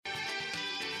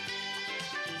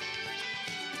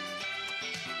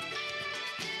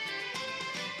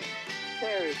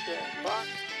There is Fox.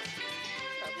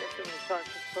 I've got too many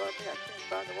Foxes for me. I can't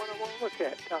find the one I want to look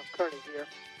at. Tom Kearney here.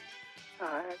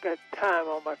 I got time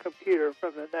on my computer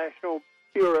from the National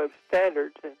Bureau of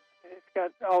Standards, and it's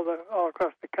got all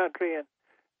across the country and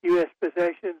U.S.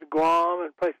 possessions, Guam,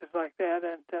 and places like that.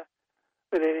 And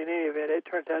but in any event, it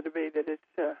turns out to be that it's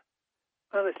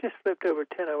just flipped over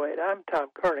 10:08. I'm Tom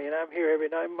Kearney, and I'm here every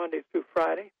night, Monday through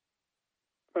Friday,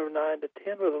 from 9 to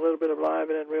 10, with a little bit of live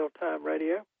and in real-time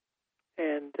radio.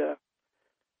 And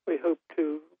we hope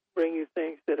to bring you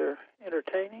things that are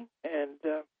entertaining and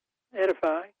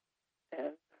edifying,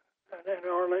 and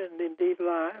indeed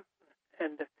live.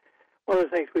 And one of the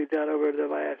things we've done over the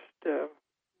last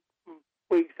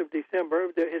weeks of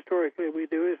December, that historically we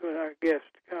do, is when our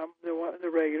guests come, the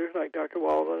regulars like Dr.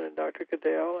 Walden and Dr.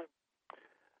 Cadell and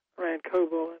Rand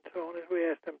Coble and so on, is we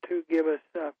ask them to give us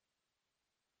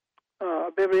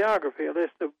a bibliography, a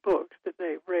list of books that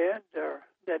they've read or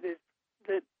that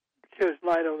shows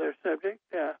light on their subject.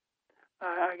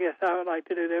 I guess I would like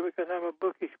to do that because I'm a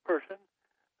bookish person.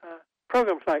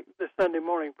 Programs like the Sunday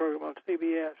morning program on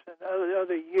CBS and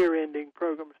other year-ending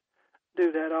programs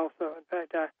do that also. In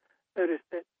fact, I noticed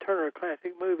that Turner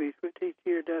Classic Movies, which each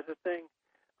year does a thing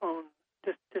on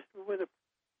just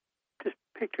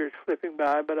pictures flipping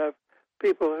by, but of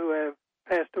people who have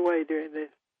passed away during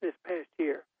this past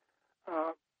year,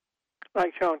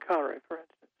 like Sean Connery, for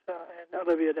instance. And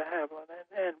Olivia de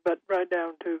Havilland, but right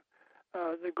down to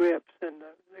the grips and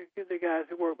the guys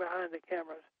who work behind the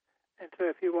cameras. And so,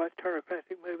 if you watch Turner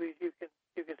Classic Movies, you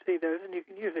can see those, and you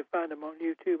can usually find them on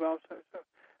YouTube also. So,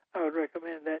 I would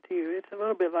recommend that to you. It's a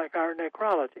little bit like our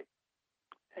necrology,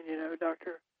 and you know,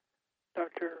 Dr.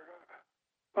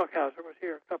 Buckhauser was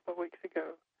here a couple of weeks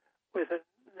ago with a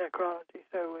necrology.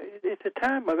 So, it's a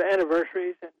time of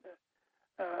anniversaries and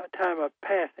a time of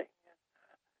passing.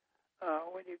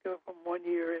 When you go from one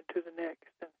year into the next.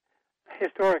 And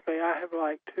historically, I have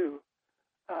liked to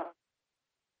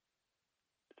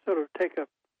sort of take a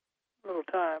little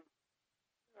time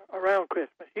around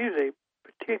Christmas, usually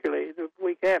particularly the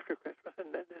week after Christmas,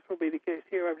 and this will be the case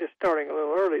here. I'm just starting a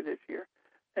little early this year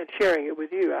and sharing it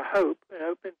with you, I hope,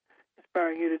 and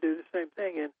inspiring you to do the same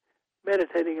thing and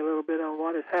meditating a little bit on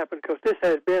what has happened, because this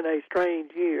has been a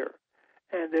strange year,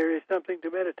 and there is something to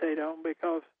meditate on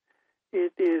because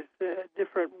it is a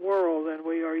different world than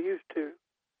we are used to.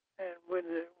 And when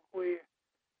we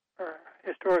are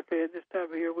historically at this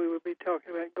time of year, we would be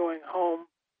talking about going home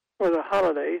for the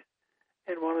holidays.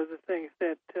 And one of the things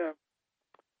that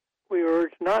we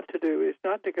urge not to do is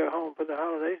not to go home for the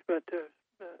holidays, but to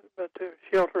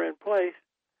shelter in place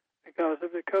because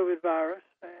of the COVID virus.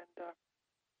 And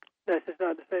that's just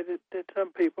not to say that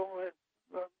some people,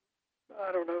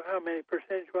 I don't know how many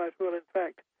percentage-wise, will in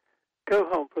fact go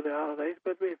home for the holidays,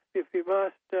 but if you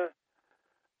must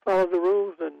follow the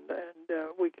rules, and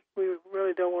we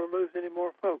really don't want to lose any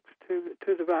more folks to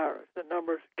the virus. The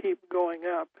numbers keep going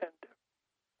up,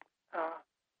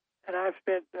 and I've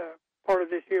spent part of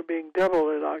this year being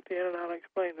doubly locked in, and I'll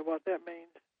explain what that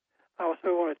means. I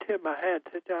also want to tip my hat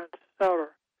to John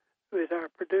Sauter, who is our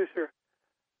producer,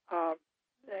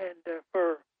 and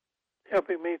for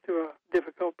helping me through a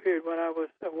difficult period when I was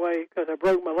away because I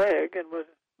broke my leg and was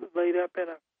laid up in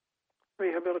a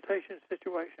rehabilitation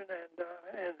situation,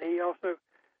 and he also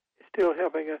is still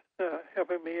helping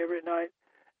me every night.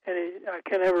 And I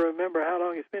can never remember how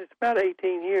long it's been. It's about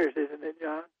 18 years, isn't it,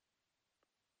 John?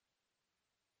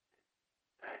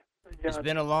 It's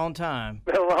been a long time.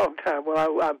 Been a long time.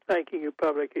 Well, I'm thanking you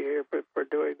publicly here for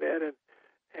doing that.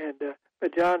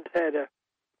 But John's had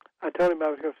I told him I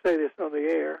was going to say this on the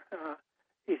air.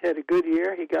 He's had a good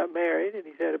year. He got married, and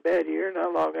he's had a bad year.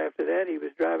 Not long after that, he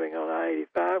was driving on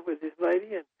I-85 with his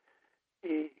lady, and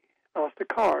he lost a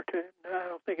car. I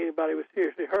don't think anybody was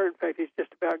seriously hurt. In fact, he's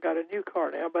just about got a new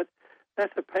car now. But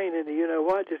that's a pain in the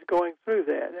you-know-what, just going through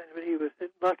that. And he was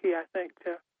lucky, I think,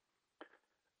 to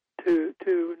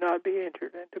not be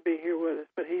injured and to be here with us.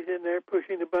 But he's in there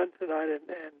pushing the buttons tonight and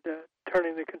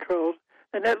turning the controls.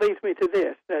 And that leads me to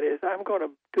this. That is, I'm going to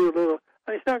do a little,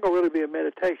 it's not going to really be a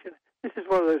meditation. This is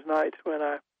one of those nights when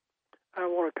I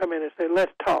want to come in and say,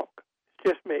 let's talk.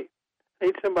 It's just me. I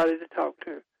need somebody to talk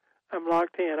to. I'm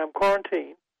locked in. I'm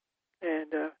quarantined.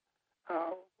 And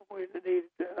we need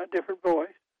a different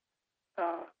voice.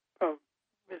 From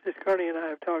Mrs. Kearney and I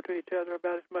have talked to each other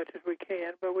about as much as we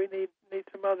can, but we need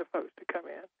some other folks to come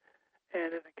in.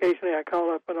 And occasionally I call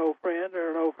up an old friend,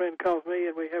 or an old friend calls me,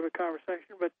 and we have a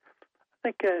conversation. But I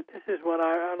think this is when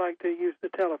I like to use the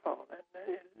telephone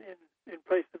and in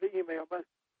place of the email. But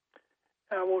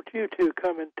I want you to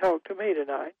come and talk to me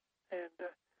tonight. And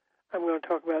I'm going to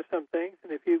talk about some things,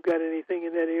 and if you've got anything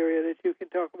in that area that you can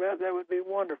talk about, that would be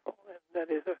wonderful. And that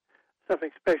is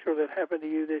something special that happened to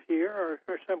you this year, or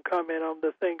some comment on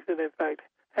the things that, in fact,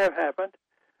 have happened.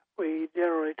 We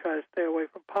generally try to stay away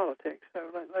from politics,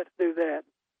 so let's do that.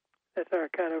 That's our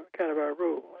kind of our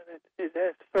rule, and it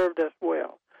has served us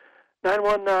well.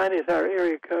 919 is our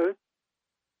area code,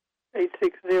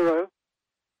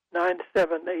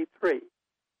 860-9783.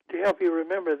 To help you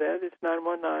remember that, it's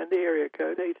 919, the area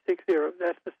code, 860.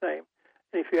 That's the same.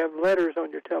 And if you have letters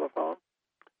on your telephone,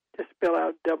 just spell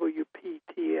out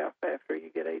WPTF after you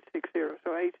get 860.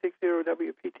 So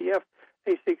 860-WPTF,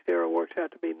 860 works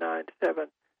out to be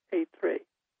 9783.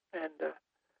 And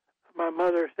my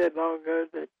mother said long ago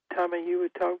that, Tommy, you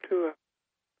would talk to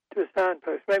a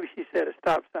signpost. Maybe she said a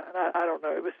stop sign. I don't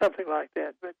know. It was something like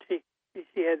that. But she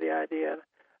had the idea. And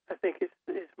I think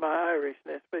it's my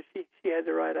Irishness, but she had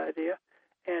the right idea.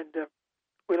 And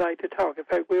we like to talk. In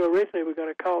fact, we originally were going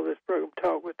to call this program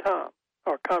Talk with Tom,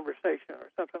 or Conversation, or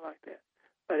something like that.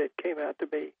 But it came out to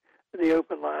be the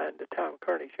Open Line, the Tom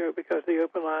Kearney Show, because the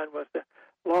Open Line was the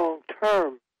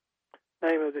long-term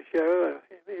name of the show.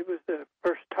 It was the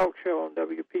first talk show on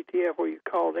WPTF where you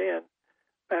called in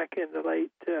back in the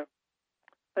late 60s.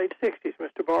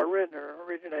 Mr. Bart Rittner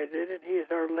originated it, and he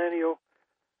is our lineal,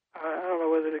 I don't know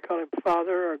whether to call him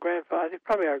father or grandfather. He's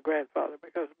probably our grandfather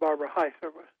because Barbara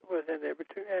Heisler was in there,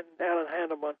 and Alan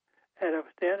Handelman had a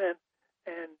stint,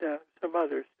 and some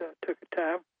others took a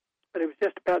time. But it was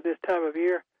just about this time of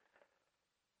year,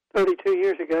 32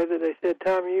 years ago, that they said,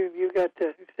 Tom, you got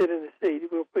to sit in the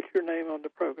seat. We'll put your name on the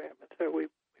program. And so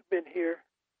we've been here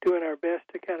doing our best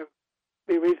to kind of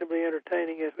be reasonably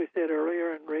entertaining, as we said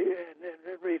earlier, and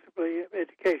reasonably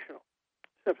educational.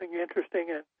 Something interesting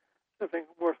and something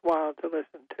worthwhile to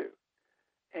listen to.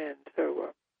 And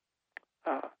so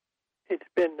it's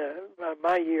been,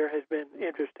 my year has been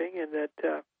interesting in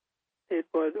that it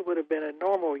would have been a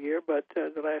normal year, but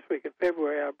the last week of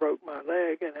February I broke my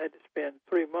leg and had to spend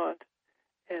 3 months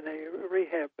in a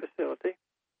rehab facility.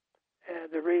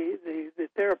 And the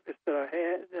therapist that I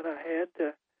had,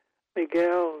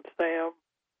 Miguel, Sam,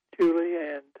 Julie,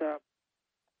 and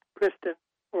Kristen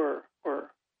were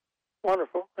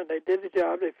wonderful, and they did the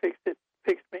job. They fixed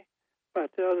me. But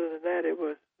other than that, it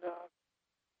was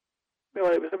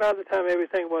about the time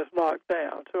everything was locked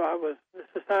down. So the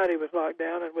society was locked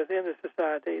down, and within the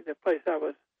society, the place I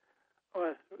was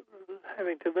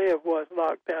having to live was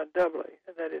locked down doubly,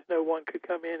 and that is, no one could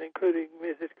come in, including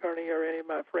Mrs. Kearney or any of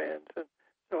my friends, and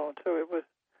so on. So it was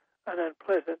an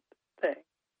unpleasant thing,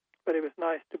 but it was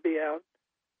nice to be out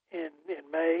in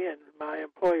May, and my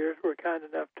employers were kind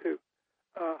enough to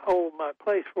hold my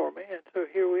place for me, and so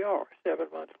here we are, 7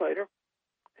 months later,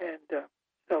 and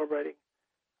celebrating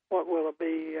what will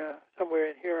be somewhere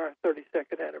in here our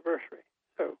 32nd anniversary.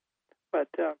 So, but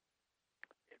it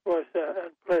was an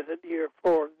unpleasant year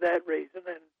for that reason,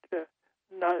 and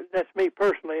that's me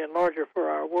personally, and larger for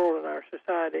our world and our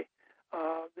society.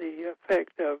 The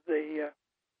effect of the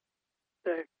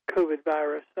COVID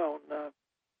virus on the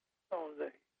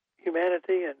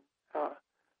humanity, and the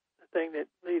thing that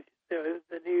leads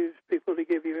the news people to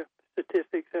give you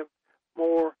statistics of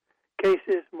more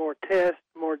cases, more tests,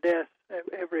 more deaths.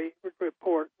 Every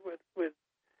report with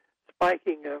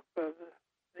spiking of the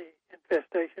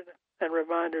infestation, and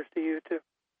reminders to you to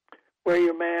wear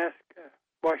your mask,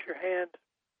 wash your hands,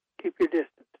 keep your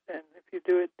distance. And if you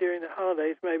do it during the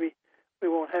holidays, maybe we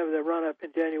won't have the run-up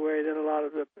in January that a lot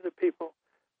of the people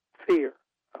fear.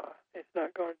 It's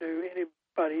not going to do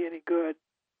anybody any good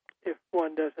if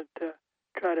one doesn't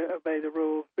try to obey the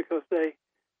rules, because they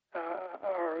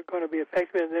are going to be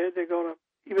effective, and they're going to,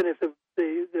 even if the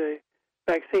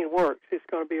vaccine works, it's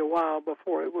going to be a while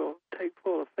before it will take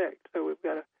full effect. So we've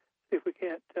got to see if we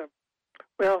can't.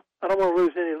 Well, I don't want to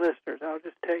lose any listeners. I'll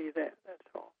just tell you that. That's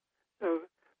all. So,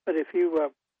 but if you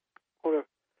want to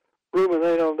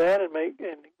ruminate on that and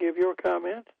give your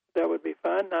comments, that would be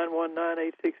fine.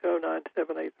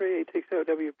 919-860-9783,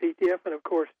 860-WPTF, and of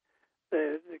course,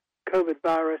 the COVID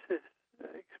virus's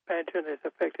expansion has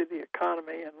affected the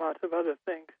economy and lots of other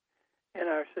things in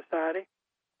our society,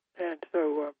 and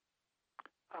so.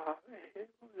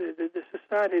 The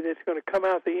society that's going to come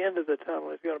out the end of the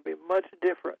tunnel is going to be much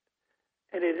different,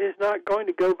 and it is not going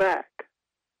to go back.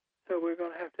 So we're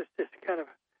going to have to just kind of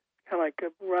like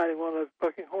riding one of those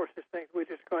bucking horses things. We're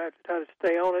just going to have to try to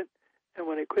stay on it, and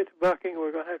when it quits bucking,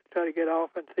 we're going to have to try to get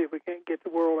off and see if we can't get the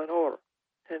world in order.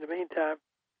 In the meantime,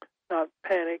 not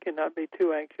panic and not be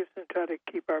too anxious, and try to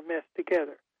keep our mess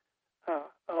together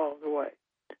along the way.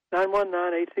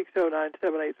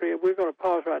 919-860-9783. We're going to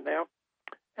pause right now.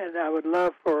 And I would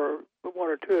love for one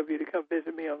or two of you to come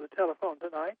visit me on the telephone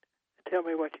tonight. tell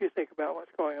me what you think about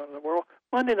what's going on in the world.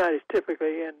 Monday night is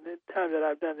typically, and the time that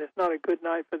I've done this, not a good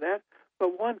night for that,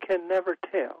 but one can never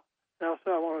tell. And also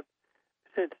I want to,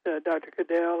 since Dr.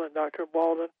 Cadell and Dr.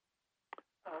 Walden,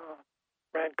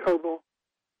 Rand Coble,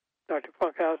 Dr.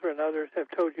 Funkhauser, and others have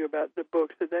told you about the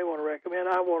books that they want to recommend,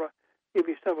 I want to give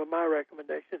you some of my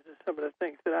recommendations and some of the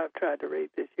things that I've tried to read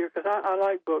this year, because I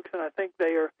like books, and I think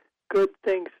they are good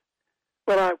things.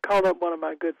 Well, I called up one of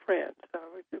my good friends, a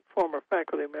former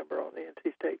faculty member on the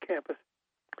NC State campus,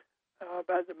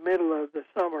 about the middle of the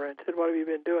summer, and said, "What have you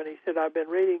been doing?" He said, "I've been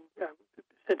reading,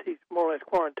 since he's more or less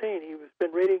quarantined, he's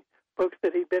been reading books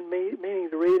that he'd been meaning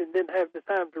to read and didn't have the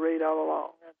time to read all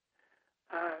along." And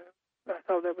I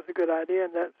thought that was a good idea,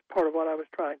 and that's part of what I was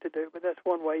trying to do. But that's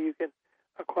one way you can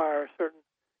acquire a certain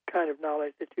kind of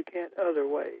knowledge that you can't other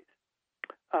ways.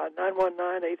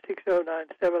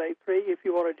 919-860-9783. If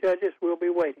you want to judge us, we'll be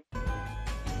waiting.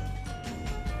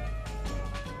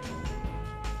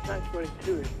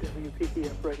 922 is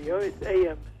WPTF Radio. It's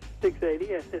AM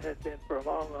 680, as it has been for a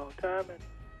long, long time,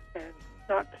 and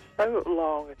not so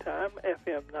long a time,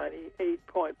 FM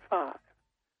 98.5.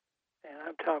 And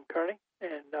I'm Tom Kearney,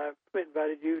 and I've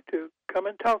invited you to come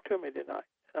and talk to me tonight.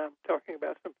 I'm talking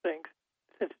about some things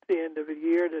since the end of the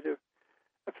year that have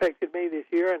affected me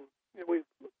this year, and we've,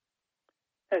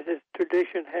 as is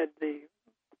tradition, had the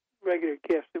regular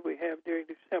guests that we have during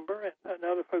December, and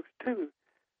other folks too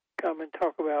come and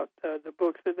talk about the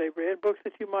books that they've read, books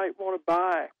that you might want to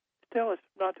buy. Still, it's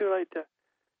not too late to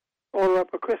order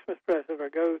up a Christmas present or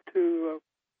go to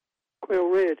Quill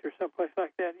Ridge or someplace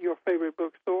like that, your favorite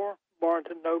bookstore, Barnes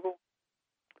 & Noble.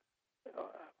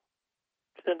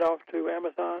 Send off to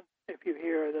Amazon if you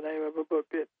hear the name of a book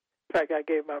that, in fact, I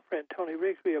gave my friend Tony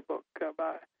Rigsby a book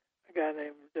by a guy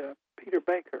named Peter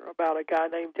Baker about a guy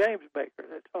named James Baker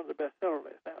that's on the bestseller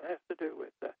list now. It has to do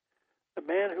with the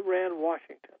man who ran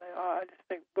Washington. I just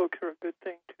think books are a good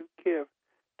thing to give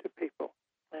to people.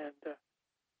 And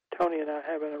Tony and I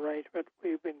have an arrangement.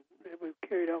 We've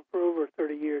carried on for over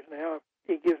 30 years now.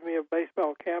 He gives me a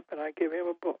baseball cap, and I give him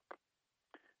a book.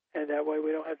 And that way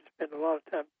we don't have to spend a lot of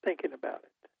time thinking about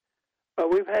it.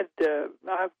 But I've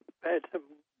had some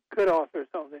good authors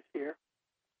on this year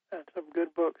and some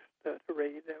good books to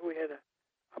read. We had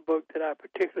a book that I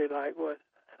particularly liked was,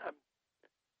 and I'm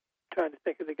trying to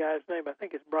think of the guy's name, I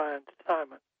think it's Brian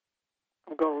Simon.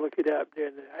 I'm going to look it up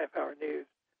during the half-hour news.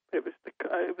 But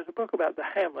it was a book about the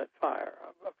Hamlet fire,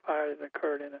 a fire that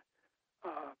occurred in a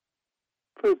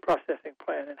food processing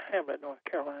plant in Hamlet, North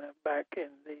Carolina, back in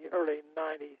the early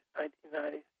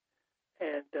 1990s.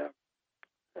 And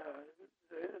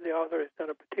the author has done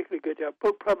a particularly good job.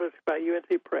 Book published by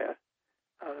UNC Press.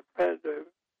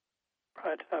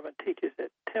 Brian Simon teaches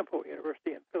at Temple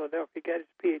University in Philadelphia. Got his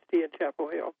PhD in Chapel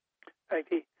Hill. In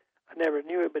fact, I never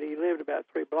knew it, but he lived about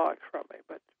 3 blocks from me.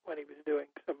 But when he was doing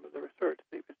some of the research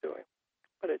that he was doing,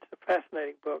 but it's a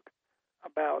fascinating book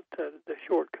about the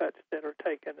shortcuts that are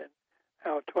taken and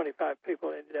how 25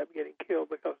 people ended up getting killed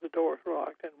because the doors were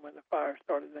locked, and when the fire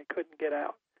started, they couldn't get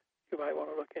out. You might want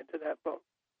to look into that book.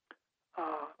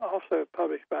 Also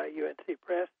published by UNC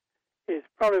Press is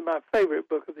probably my favorite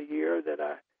book of the year that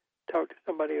I talked to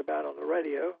somebody about on the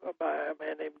radio by a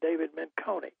man named David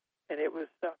Menconi, and it was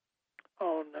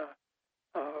on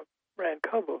Rand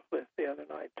Coble's list the other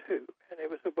night too, and it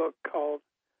was a book called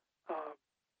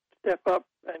Step Up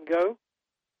and Go,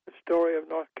 the story of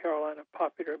North Carolina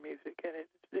popular music, and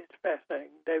it's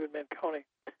fascinating. David Menconi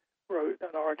wrote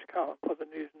an arts column for the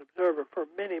News and Observer for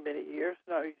many, many years,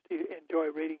 and I used to enjoy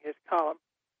reading his column.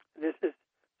 This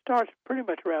starts pretty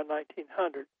much around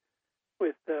 1900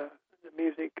 with the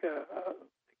music that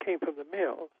came from the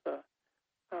mills, and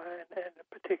in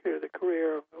particular the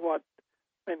career of what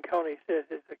Menconi says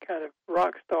is a kind of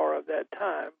rock star of that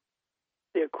time,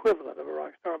 the equivalent of a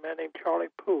rock star, a man named Charlie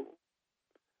Poole.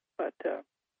 But and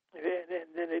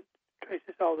then it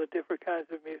traces all the different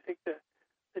kinds of music, the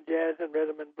jazz and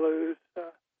rhythm and blues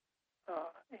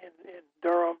in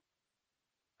Durham.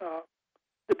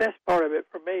 The best part of it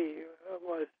for me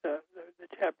was the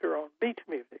chapter on beach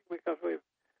music, because we've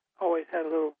always had a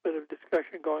little bit of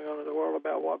discussion going on in the world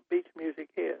about what beach music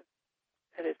is.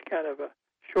 And it's kind of a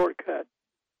shortcut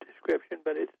description,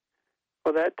 but it's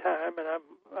for that time, and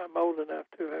I'm old enough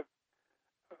to have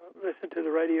listened to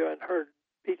the radio and heard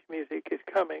beach music is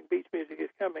coming,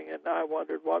 and I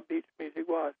wondered what beach music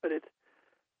was. But it's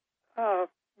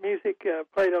music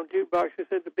played on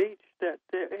jukeboxes at the beach that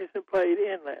isn't played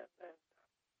inland.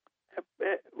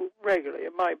 Regularly,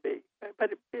 it might be.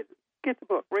 But get the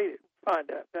book, read it,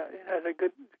 find out. It has a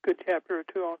good chapter or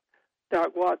two on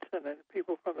Doc Watson and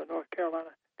people from the North Carolina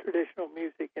traditional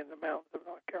music in the mountains of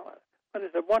North Carolina. But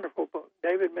it's a wonderful book.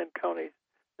 David David Menconi's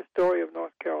The Story of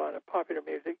North Carolina Popular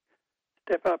Music,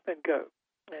 Step Up and Go.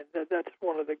 And that's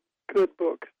one of the good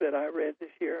books that I read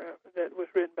this year that was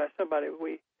written by somebody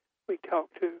we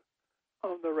talked to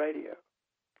on the radio.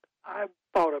 I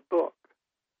bought a book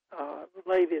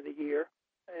late in the year.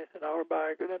 It's an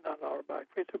autobiography, not an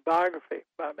autobiography. It's a biography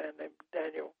by a man named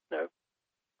Daniel. No,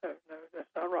 that's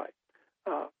not right.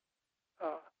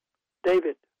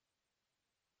 David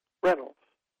Reynolds,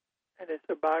 and it's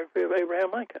a biography of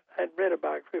Abraham Lincoln. I hadn't read a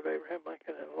biography of Abraham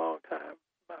Lincoln in a long time.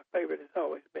 My favorite has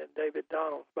always been David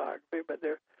Donald's biography, but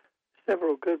there are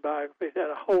several good biographies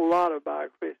and a whole lot of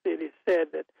biographies. It is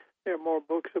said that there are more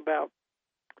books about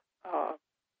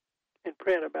in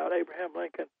print about Abraham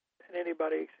Lincoln than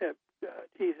anybody except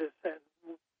Jesus and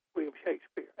William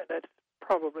Shakespeare, and that's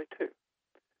probably true.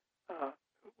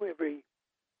 Every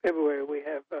February we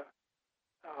have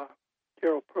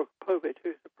Gerald Prokopovich,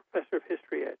 who's the professor of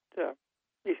history at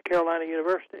East Carolina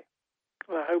University.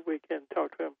 And I hope we can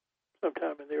talk to him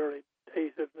sometime in the early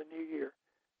days of the new year.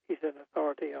 He's an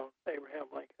authority on Abraham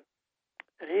Lincoln.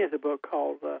 And he has a book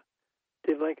called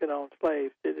Did Lincoln Own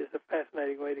Slaves? It is a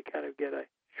fascinating way to kind of get a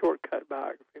shortcut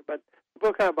biography. But the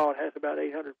book I bought has about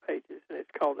 800 pages, and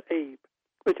it's called Abe,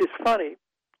 which is funny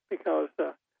because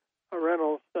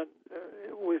Reynolds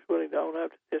was willing to own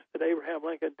up to this, that Abraham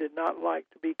Lincoln did not like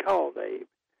to be called Abe.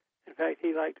 In fact,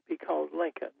 he liked to be called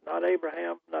Lincoln. Not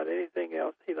Abraham, not anything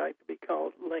else. He liked to be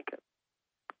called Lincoln.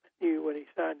 When he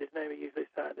signed his name, he usually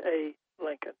signed A.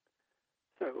 Lincoln.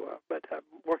 So, but I'm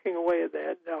working away at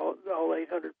that, all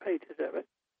 800 pages of it.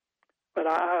 But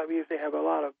I usually have a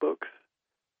lot of books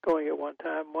going at one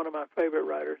time. One of my favorite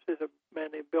writers is a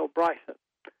man named Bill Bryson,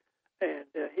 and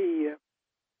he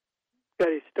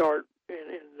got his start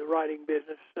in the writing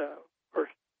business.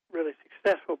 First really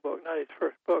successful book, not his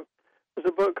first book, was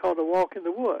a book called A Walk in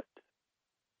the Woods,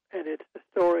 and it's the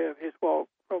story of his walk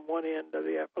from one end of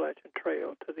the Appalachian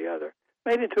Trail to the other.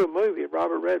 Made into a movie.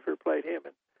 Robert Redford played him,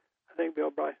 and I think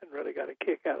Bill Bryson really got a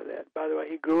kick out of that. By the way,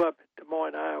 he grew up in Des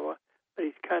Moines, Iowa, but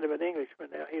he's kind of an Englishman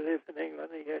now. He lives in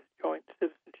England. He has joint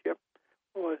citizenship.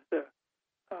 Was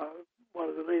one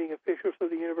of the leading officials of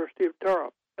the University of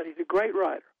Durham. But he's a great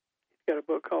writer. He's got a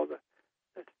book called The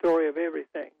Story of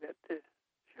Everything that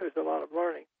shows a lot of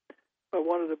learning. But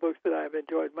one of the books that I've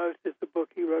enjoyed most is the book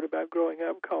he wrote about growing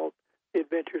up called The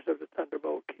Adventures of the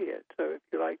Thunderbolt Kid. So if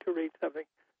you like to read something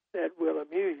that will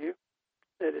amuse you,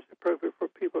 that is appropriate for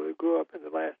people who grew up in the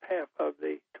last half of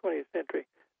the 20th century,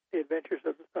 The Adventures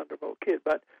of the Thunderbolt Kid.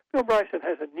 But Bill Bryson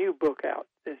has a new book out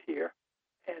this year,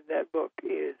 and that book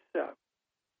is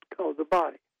called The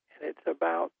Body. And it's a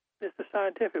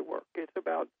scientific work. It's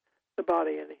about the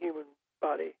body and the human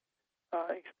body,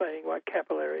 explaining what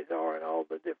capillaries are and all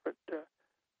the different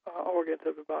organs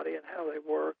of the body and how they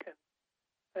work. And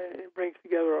it brings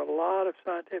together a lot of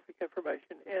scientific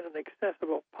information in an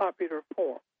accessible, popular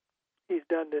form. He's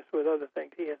done this with other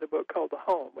things. He has a book called The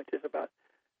Home, which is about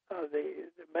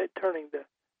turning the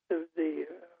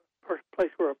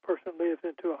place where a person lives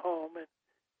into a home, and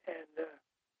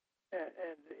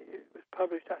it was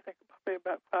published, I think, probably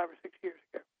about 5 or 6 years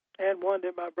ago. And one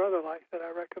that my brother likes that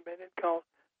I recommended called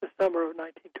The Summer of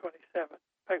 1927. In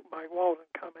fact, Mike Walden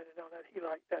commented on that. He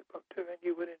liked that book too, and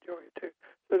you would enjoy it too.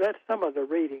 So that's some of the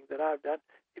reading that I've done.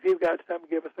 If you've got some,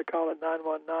 give us a call at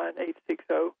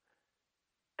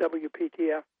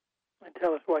 919-860-WPTF and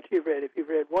tell us what you've read. If you've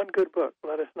read one good book,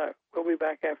 let us know. We'll be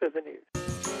back after the news.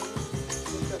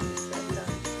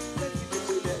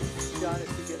 John, if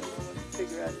you get a moment to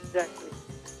figure out exactly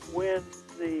when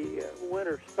the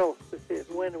winter solstice is,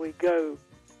 when we go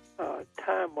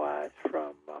time-wise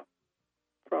from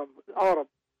autumn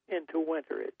into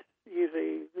winter. It's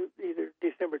usually either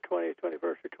December 20th, 21st,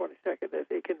 or 22nd.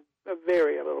 It can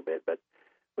vary a little bit, but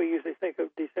we usually think of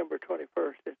December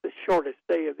 21st as the shortest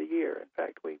day of the year. In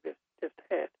fact, we just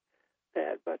had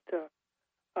that, but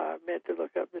I meant to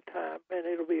look up the time, and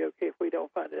it'll be okay if we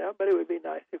don't find it out, but it would be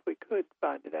nice if we could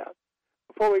find it out.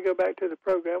 Before we go back to the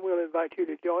program, we'll invite you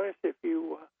to join us if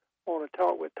you want to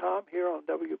talk with Tom here on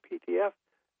WPTF,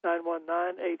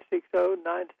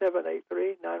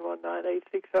 919-860-9783,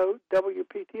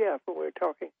 919-860-WPTF, when we're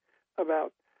talking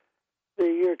about the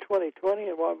year 2020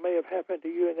 and what may have happened to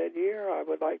you in that year. I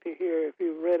would like to hear if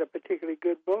you've read a particularly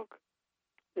good book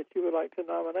that you would like to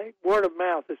nominate. Word of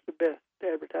mouth is the best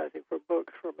advertising for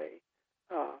books for me,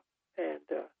 and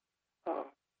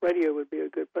radio would be a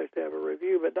good place to have a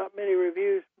review, but not many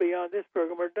reviews beyond this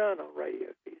program are done on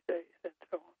radio these days, and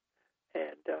so on.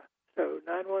 And so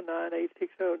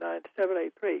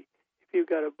 919-860-9783, if you've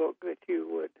got a book that you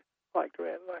would like to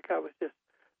read, like I was just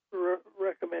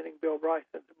recommending Bill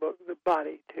Bryson's book, The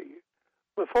Body, to you.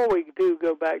 Before before we do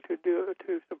go back to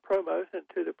some promos and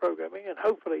to the programming and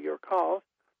hopefully your calls,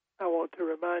 I want to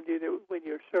remind you that when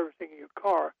you're servicing your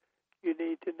car, you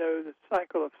need to know the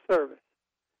cycle of service.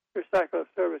 Your cycle of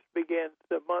service begins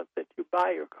the month that you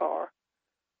buy your car.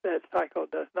 That cycle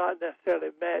does not necessarily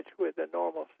match with the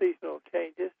normal seasonal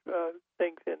changes,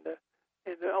 things in the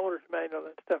owner's manual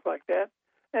and stuff like that.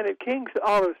 And at King's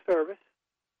Auto Service,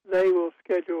 they will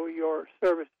schedule your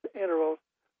service intervals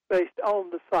based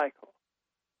on the cycle.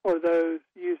 For those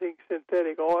using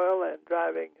synthetic oil and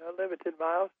driving limited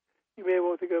miles, you may be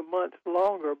able to go months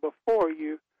longer before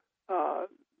you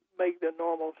make the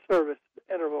normal service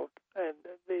interval and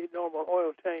the normal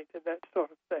oil change and that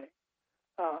sort of thing.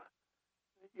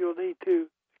 You'll need to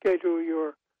schedule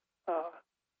your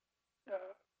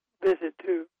visit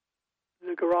to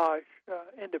the garage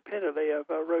independently of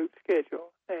a road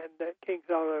schedule. And at King's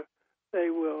Auto, they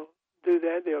will do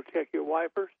that. They'll check your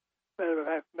wipers.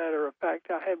 Matter of fact,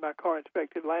 I had my car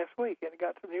inspected last week and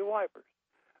got some new wipers.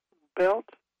 Belts,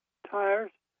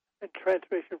 tires, and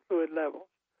transmission fluid levels.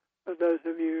 For those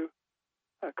of you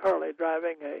currently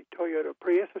driving a Toyota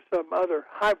Prius or some other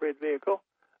hybrid vehicle,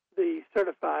 the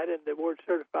certified and the word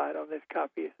certified on this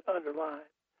copy is underlined.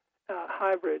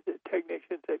 Hybrid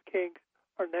technicians at King's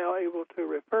are now able to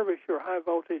refurbish your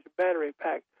high-voltage battery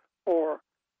pack for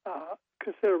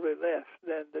considerably less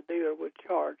than the dealer would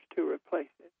charge to replace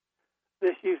it.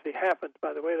 This usually happens,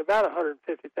 by the way, at about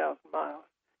 150,000 miles.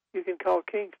 You can call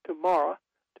King's tomorrow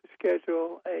to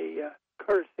schedule a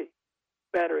courtesy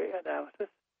battery analysis.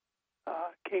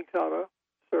 King's Auto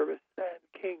Service and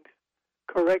King's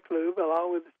Correct Lube,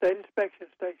 along with the State Inspection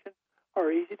Station,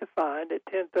 are easy to find at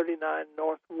 1039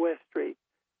 North West Street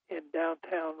in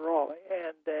downtown Raleigh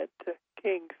and at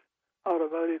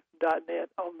kingsautomotive.net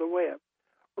on the web.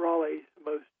 Raleigh's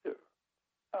most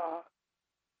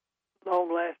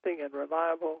long-lasting and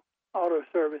reliable auto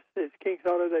service is King's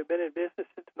Auto. They've been in business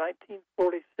since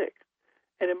 1946,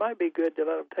 and it might be good to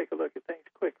let them take a look at things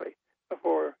quickly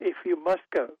before, if you must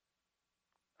go,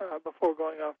 before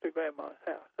going off to Grandma's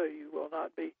house, so you will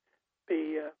not be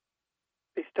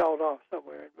stalled off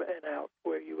somewhere and out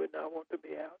where you would not want to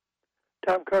be out.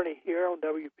 Tom Kearney here on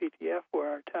WPTF, where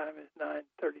our time is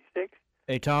 9:36.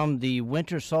 Hey, Tom, the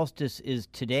winter solstice is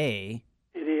today.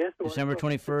 It is. December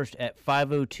 21st at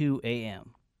 5:02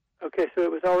 a.m. Okay, so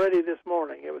it was already this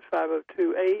morning. It was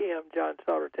 5:02 a.m., John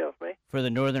Sauter tells me. For the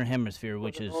Northern Hemisphere,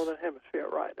 which is... Northern Hemisphere,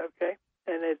 right, okay.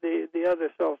 And the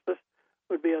other solstice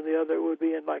would be in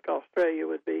like Australia,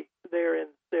 would be they're in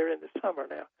the summer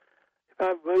now. If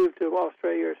I moved to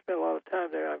Australia or spent a lot of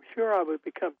time there, I'm sure I would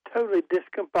become totally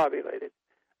discombobulated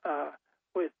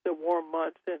with the warm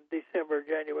months in December,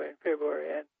 January, and February,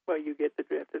 and, well, you get the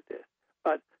drift of this.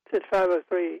 But since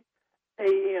 5:03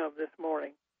 a.m. this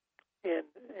morning, in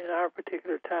our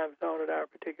particular time zone at our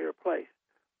particular place,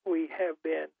 we have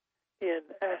been in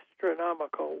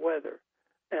astronomical weather.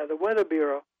 Now, the Weather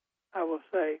Bureau, I will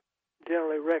say,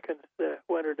 generally reckons the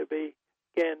winter to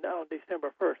begin on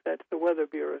December 1st. That's the Weather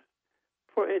Bureau's.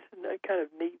 For its kind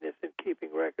of neatness in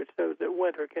keeping records, so that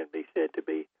winter can be said to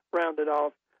be rounded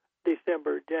off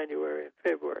December, January, and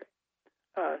February.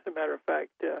 As a matter of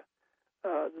fact, the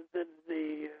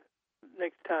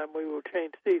next time we will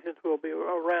change seasons will be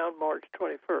around March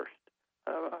 21st,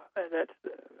 and that's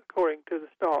according to the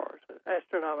stars,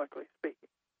 astronomically speaking.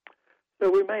 So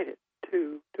we made it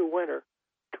to winter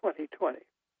 2020.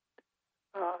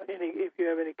 If you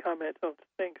have any comments on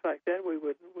things like that, we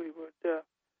would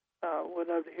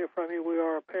love to hear from you. We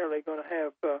are apparently going to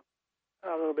have a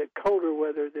little bit colder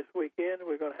weather this weekend.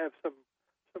 We're going to have some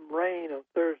rain on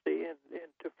Thursday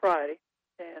into Friday,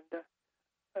 and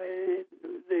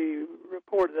the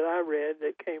report that I read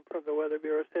that came from the Weather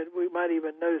Bureau said we might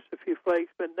even notice a few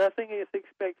flakes, but nothing is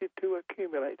expected to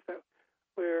accumulate. So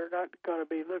we're not going to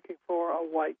be looking for a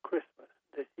white Christmas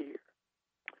this year.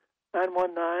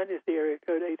 919 is the area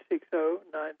code,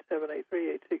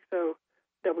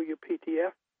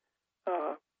 860-9783-860-WPTF.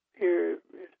 Here is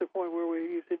the point where we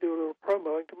usually do a little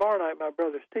promoing. Tomorrow night, my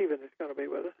brother Stephen is going to be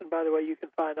with us. And by the way, you can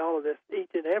find all of this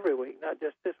each and every week, not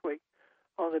just this week,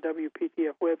 on the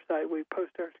WPTF website. We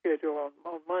post our schedule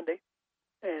on Monday,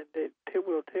 and it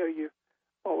will tell you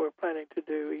what we're planning to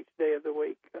do each day of the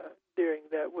week during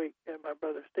that week. And my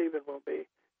brother Stephen will be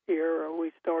here.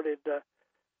 We started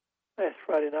last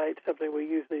Friday night something we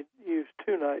usually use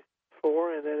 2 nights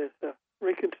for, and that is a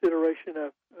reconsideration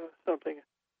of something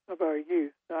of our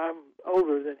youth. I'm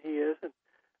older than he is, and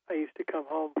I used to come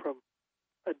home from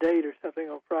a date or something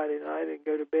on Friday night and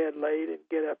go to bed late and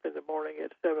get up in the morning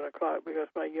at 7 o'clock because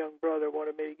my young brother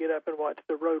wanted me to get up and watch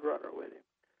the Roadrunner with him.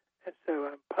 And so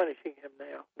I'm punishing him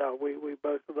now. No, we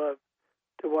both love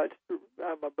to watch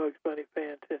I'm a Bugs Bunny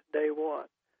fan since day one,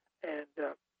 and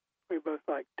we both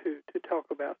like to talk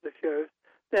about the shows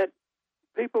that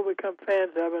people become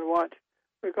fans of and watch,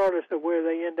 regardless of where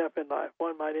they end up in life.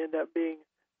 One might end up being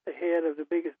the head of the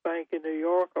biggest bank in New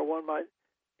York, or one might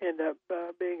end up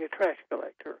being a trash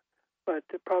collector. But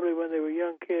probably when they were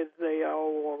young kids, they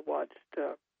all watched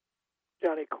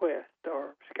Johnny Quest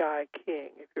or Sky King,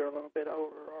 if you're a little bit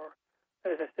older, or,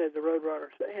 as I said, the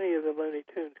Roadrunners, any of the Looney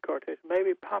Tunes cartoons,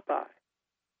 maybe Popeye,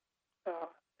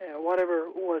 and whatever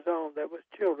was on that was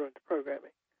children's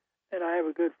programming. And I have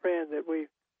a good friend that we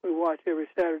watch every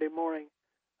Saturday morning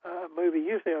a movie,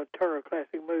 usually on Turner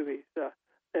Classic Movies. That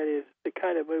is the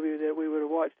kind of movie that we would have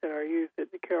watched in our youth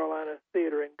at the Carolina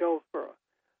Theater in Goldsboro.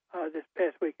 This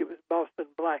past week it was Boston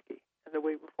Blackie, and the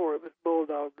week before it was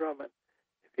Bulldog Drummond.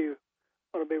 If you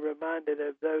want to be reminded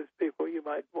of those people, you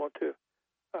might want to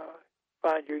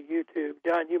find your YouTube.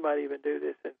 John, you might even do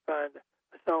this and find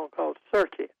a song called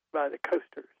Search It by the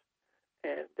Coasters,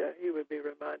 and you would be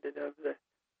reminded of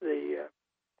the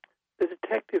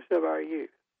detectives of our youth.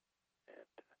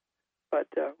 But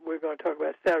we're going to talk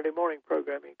about Saturday morning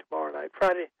programming tomorrow night.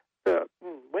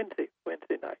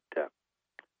 Wednesday night,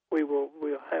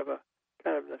 we'll have a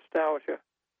kind of nostalgia,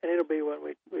 and it'll be when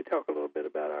we talk a little bit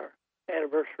about our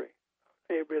anniversary.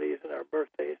 It really isn't our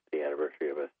birthday; it's the anniversary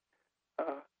of us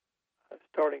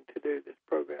starting to do this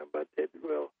program. But it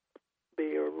will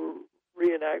be a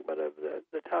reenactment of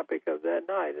the topic of that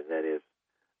night, and that is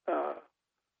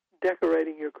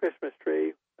decorating your Christmas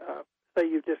tree. Say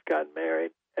you've just gotten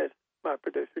married, as my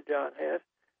producer John has,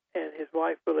 and his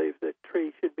wife believes the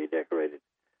tree should be decorated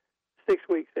 6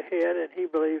 weeks ahead, and he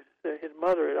believes that his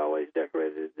mother had always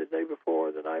decorated it the day before,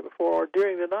 or the night before, or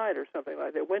during the night, or something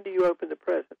like that. When do you open the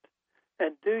presents?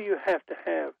 And do you have to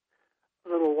have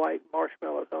little white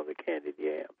marshmallows on the candied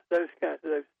yams? Those kind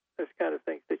of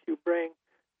things that you bring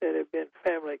that have been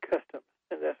family customs,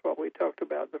 and that's what we talked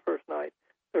about the first night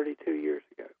 32 years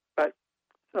ago. But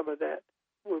some of that,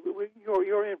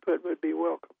 your input would be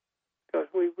welcome, because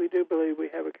we do believe we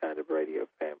have a kind of radio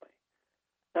family.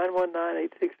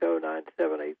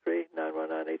 919-860-9783,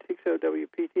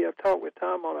 919-860-WPTF. Talk with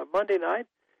Tom on a Monday night.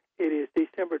 It is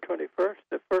December 21st,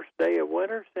 the first day of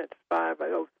winter since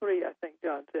 5:03, I think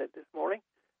John said this morning.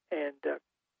 And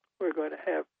we're going to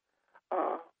have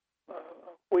a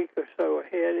week or so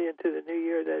ahead into the new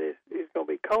year that is going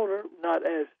to be colder, not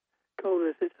as cold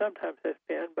as it sometimes has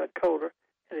been, but colder.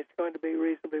 And it's going to be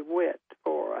reasonably wet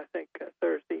for, I think,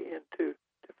 Thursday into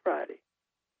Friday.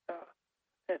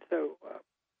 And so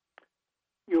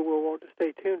you will want to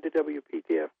stay tuned to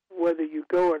WPTF, whether you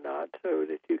go or not, so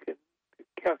that you can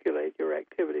calculate your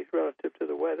activities relative to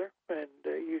the weather. And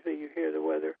usually you hear the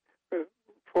weather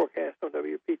forecast on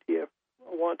WPTF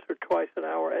once or twice an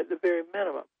hour at the very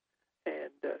minimum.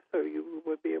 And so you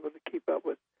would be able to keep up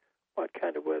with what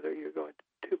kind of weather you're going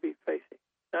to be facing.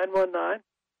 919-860-9783,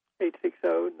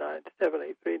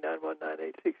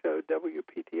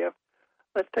 919-860-WPTF.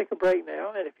 Let's take a break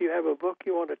now, and if you have a book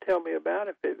you want to tell me about,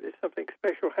 if something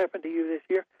special happened to you this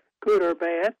year, good or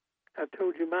bad, I've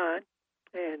told you mine.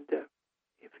 And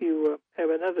if you have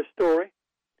another story,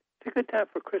 it's a good time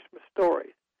for Christmas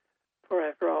stories. For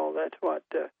after all, that's what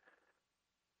there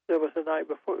was the night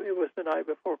before. It was the night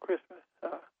before Christmas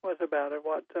was about, and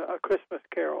what A Christmas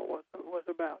Carol was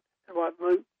about, and what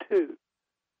Luke 2.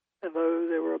 And lo,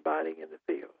 they were abiding in the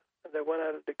fields, and there went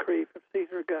out a decree from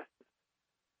Caesar Augustus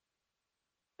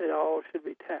that all should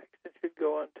be taxed and should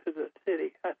go unto the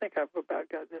city. I think I've about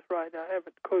got this right. I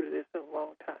haven't quoted this in a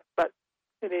long time. But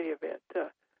in any event,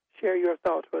 share your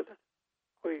thoughts with us.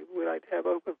 We like to have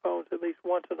open phones at least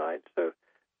once a night, so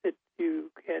that you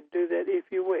can do that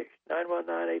if you wish.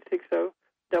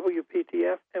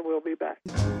 919-860-WPTF, and we'll be back.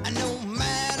 I no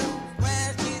matter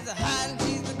where she's hiding,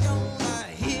 she's gonna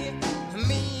hear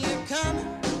me coming.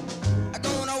 I'm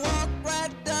gonna walk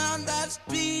right down that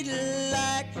street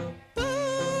like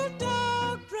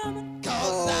Bulldog Drummond.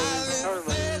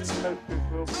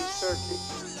 Will be searching.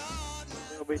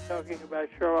 They'll be talking about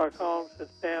Sherlock Holmes and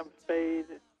Sam Spade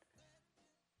and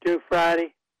Joe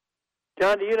Friday.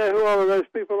 John, do you know who all of those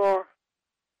people are?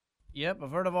 Yep,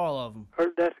 I've heard of all of them.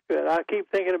 That's good. I keep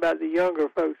thinking about the younger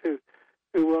folks who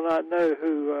will not know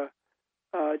who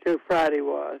Joe Friday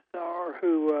was, or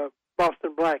who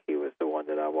Boston Blackie was, the one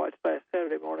that I watched last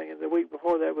Saturday morning, and the week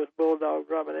before that was Bulldog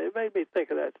Drummond. It made me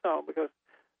think of that song because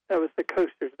that was the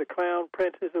Coasters, the Clown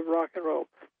Princes of Rock and Roll.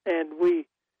 And we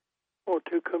want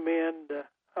to commend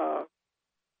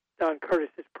Don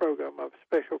Curtis's program of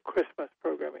special Christmas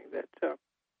programming that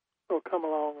will come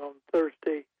along on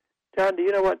Thursday. John, do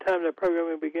you know what time the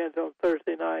programming begins on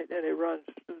Thursday night? And it runs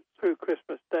through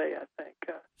Christmas Day, I think.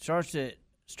 Starts at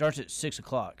Starts at 6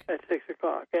 o'clock. At 6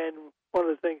 o'clock. And one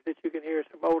of the things that you can hear is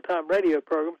some old-time radio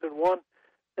programs, and one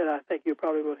that I think you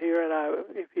probably will hear, and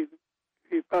if you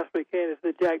possibly can, is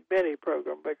the Jack Benny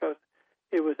program, because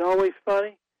it was always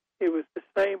funny. It was the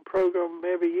same program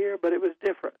every year, but it was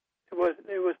different. It was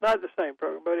not the same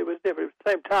program, but it was different. It was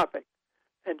the same topic.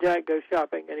 And Jack goes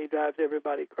shopping, and he drives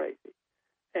everybody crazy.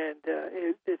 And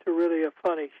it's really a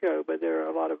funny show, but there are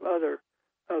a lot of other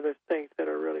things that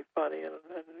are really funny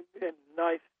and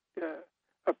nice,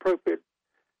 appropriate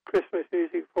Christmas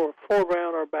music for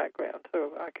foreground or background.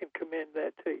 So I can commend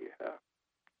that to you.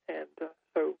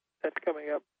 So that's coming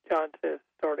up, John says,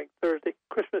 starting Thursday,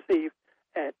 Christmas Eve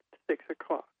at 6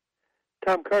 o'clock.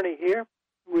 Tom Kearney here.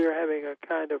 We're having a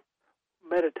kind of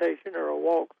meditation or a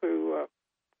walk through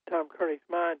Tom Kearney's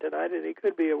mind tonight, and it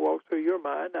could be a walk through your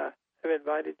mind. I have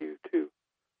invited you to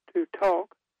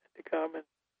talk, to come and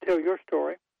tell your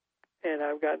story, and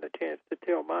I've gotten a chance to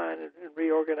tell mine and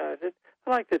reorganize it.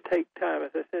 I like to take time,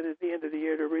 as I said, at the end of the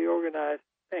year to reorganize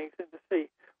things and to see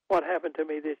what happened to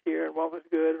me this year and what was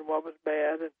good and what was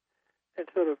bad, and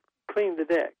sort of clean the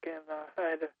deck. And I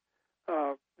had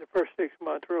the first 6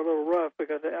 months were a little rough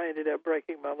because I ended up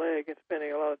breaking my leg and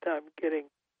spending a lot of time getting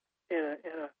in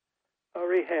a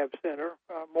rehab center,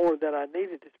 more than I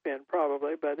needed to spend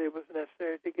probably, but it was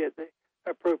necessary to get the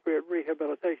appropriate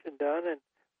rehabilitation done. And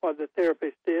what the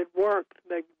therapist did worked.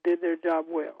 They did their job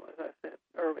well, as I said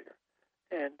earlier.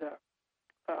 And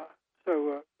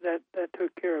so that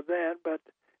took care of that. But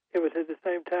it was at the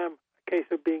same time a case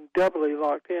of being doubly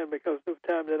locked in, because the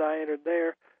time that I entered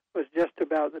there was just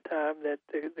about the time that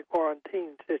the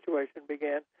quarantine situation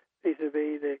began,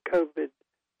 vis-a-vis the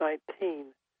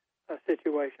COVID-19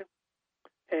 situation.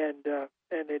 And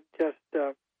it just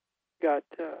got.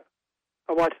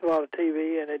 I watched a lot of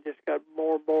TV, and it just got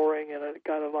more boring, and it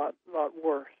got a lot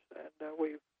worse. And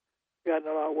we've gotten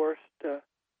a lot worse than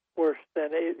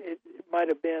it might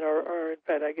have been, or in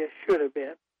fact, I guess should have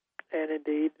been. And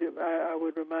indeed, I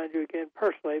would remind you again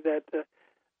personally that the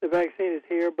vaccine is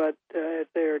here, but as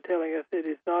they are telling us, it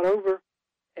is not over,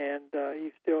 and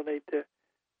you still need to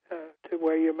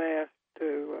wear your mask,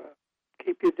 to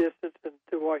keep your distance, and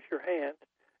to wash your hands.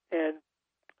 And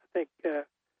I think the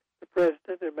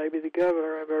president and maybe the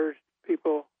governor have urged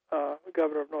people, the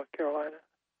governor of North Carolina,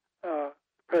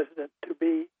 president to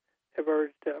be, have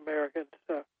urged Americans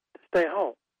to stay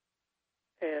home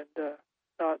and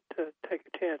not to take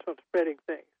a chance on spreading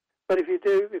things. But if you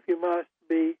must,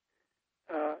 be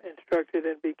instructed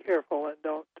and be careful, and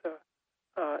don't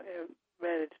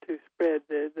manage to spread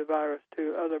the virus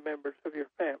to other members of your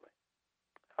family.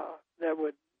 That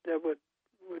would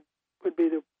be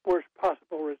the worst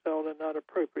possible result and not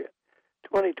appropriate.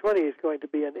 2020 is going to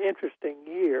be an interesting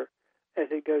year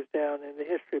as it goes down in the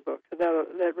history books. And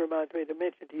that reminds me to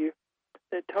mention to you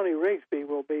that Tony Rigsby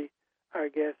will be our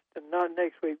guest, and not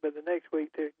next week, but the next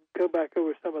week, to go back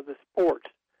over some of the sports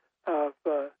of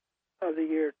the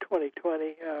year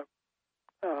 2020,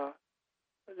 the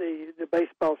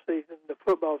baseball season, the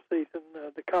football season,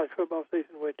 the college football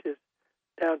season, which is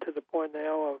down to the point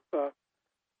now of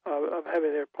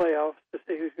having their playoffs to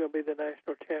see who's going to be the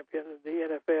national champion, and the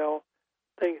NFL,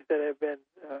 things that have been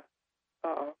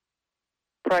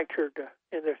fractured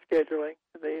in their scheduling.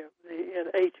 The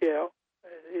NHL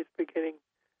is beginning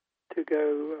to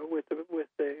go with the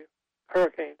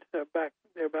Hurricanes back.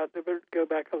 They're about to go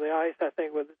back on the ice, I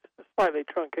think, with a slightly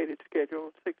truncated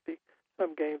schedule,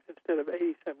 60-some games instead of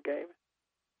 80-some games.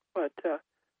 But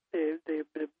the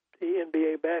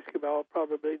NBA basketball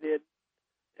probably did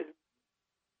as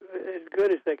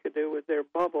good as they could do with their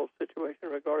bubble situation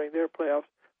regarding their playoffs.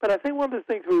 But I think one of the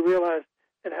things we realize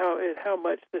and how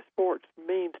much the sports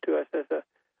means to us as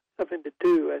something to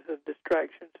do, as a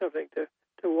distraction, something to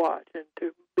watch and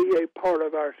to be a part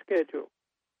of our schedule.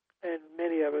 And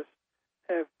many of us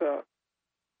have, I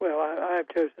have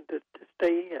chosen to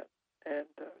stay in, and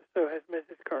so has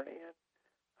Mrs. Kearney. And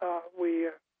we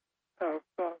have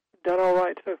done all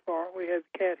right so far. We have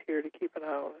the cat here to keep an eye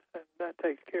on us, and that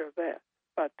takes care of that.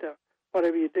 But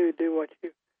whatever you do what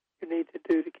you need to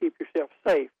do to keep yourself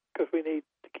safe, because we need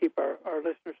to keep our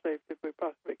listeners safe if we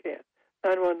possibly can.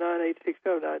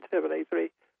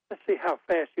 919-860-9783. Let's see how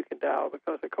fast you can dial,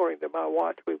 because according to my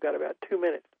watch, we've got about 2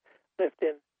 minutes left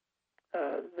in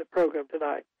the program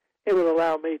tonight. It will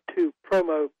allow me to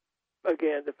promo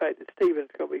again the fact that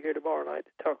Stephen's going to be here tomorrow night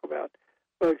to talk about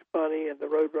Bugs Bunny and the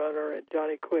Roadrunner and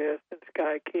Johnny Quest and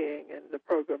Sky King and the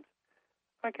programs.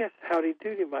 I guess Howdy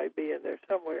Doody might be in there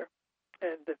somewhere.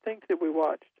 And the things that we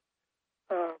watched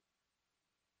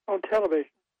on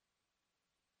television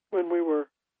when we were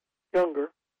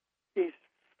younger. He's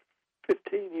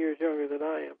 15 years younger than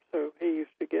I am, so he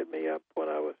used to get me up when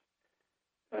I was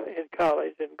in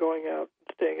college and going out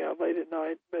and staying out late at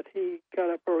night. But he got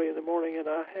up early in the morning, and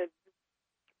I had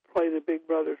to play the big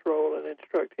brother's role and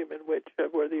instruct him in which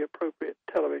were the appropriate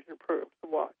television programs to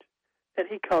watch. And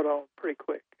he caught on pretty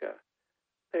quick there.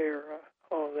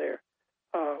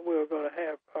 We were going to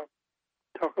have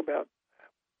talk about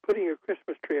putting your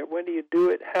Christmas tree up. When do you do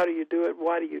it? How do you do it?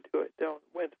 Why do you do it on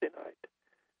Wednesday night?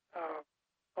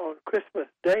 On Christmas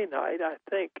Day night, I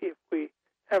think if we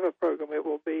have a program, it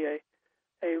will be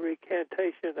a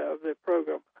recantation of the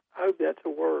program. I hope that's a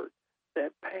word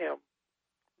that Pam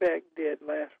Beck did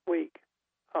last week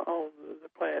on the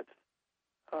plants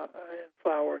and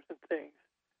flowers and things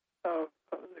of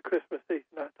the Christmas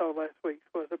season. I thought last week's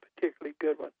was a particularly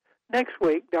good one. Next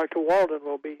week, Dr. Walden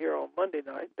will be here on Monday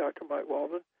night, Dr. Mike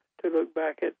Walden, to look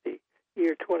back at the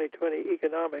year 2020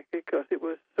 economic, because it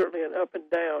was certainly an up and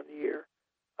down year,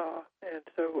 and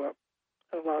so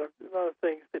a lot of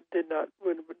things that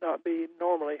would not be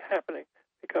normally happening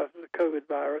because of the COVID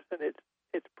virus and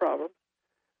its problems.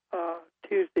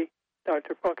 Tuesday,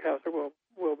 Dr. Funkhauser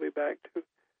will be back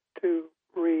to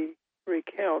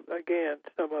recount again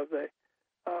some of the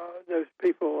those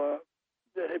people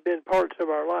that had been parts of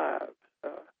our lives.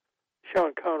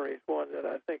 Sean Connery is one that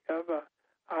I think of.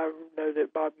 I know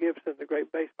that Bob Gibson, the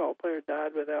great baseball player,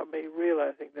 died without me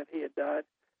realizing that he had died,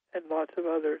 and lots of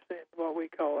others in what we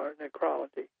call our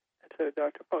necrology. And so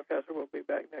Dr. Funkhauser will be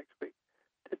back next week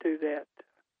to do that,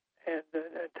 and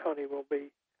Tony will be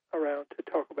around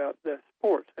to talk about the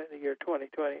sports in the year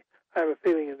 2020. I have a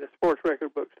feeling in the sports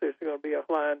record books there's going to be a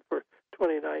line for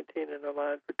 2019 and a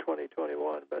line for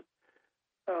 2021, but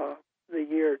the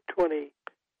year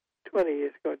 2020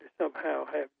 is going to somehow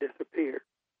have disappeared.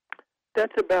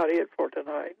 That's about it for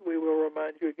tonight. We will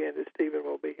remind you again that Stephen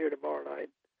will be here tomorrow night,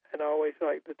 and I always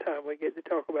like the time we get to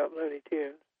talk about Looney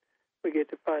Tunes. We get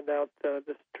to find out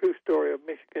the true story of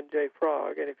Michigan J.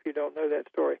 Frog, and if you don't know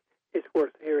that story, it's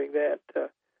worth hearing that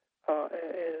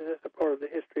as a part of the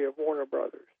history of Warner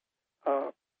Brothers.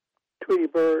 Tweety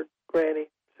Bird, Granny,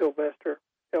 Sylvester,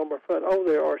 Elmer Fudd. Oh,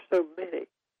 there are so many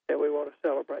that we want to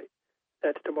celebrate.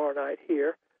 That's tomorrow night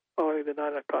here, following the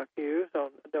 9 o'clock news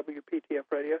on WPTF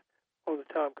Radio on the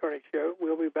Tom Kearney Show.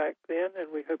 We'll be back then,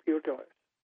 and we hope you'll join us.